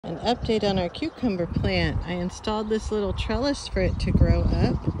An update on our cucumber plant. I installed this little trellis for it to grow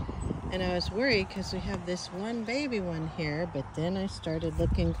up, and I was worried because we have this one baby one here, but then I started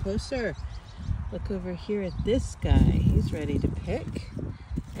looking closer. Look over here at this guy. He's ready to pick.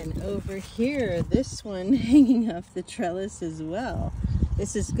 And over here, this one hanging off the trellis as well.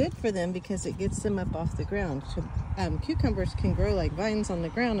 This is good for them because it gets them up off the ground. So, cucumbers can grow like vines on the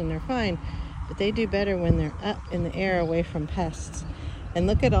ground and they're fine, but they do better when they're up in the air away from pests. And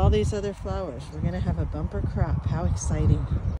look at all these other flowers. We're gonna have a bumper crop. How exciting.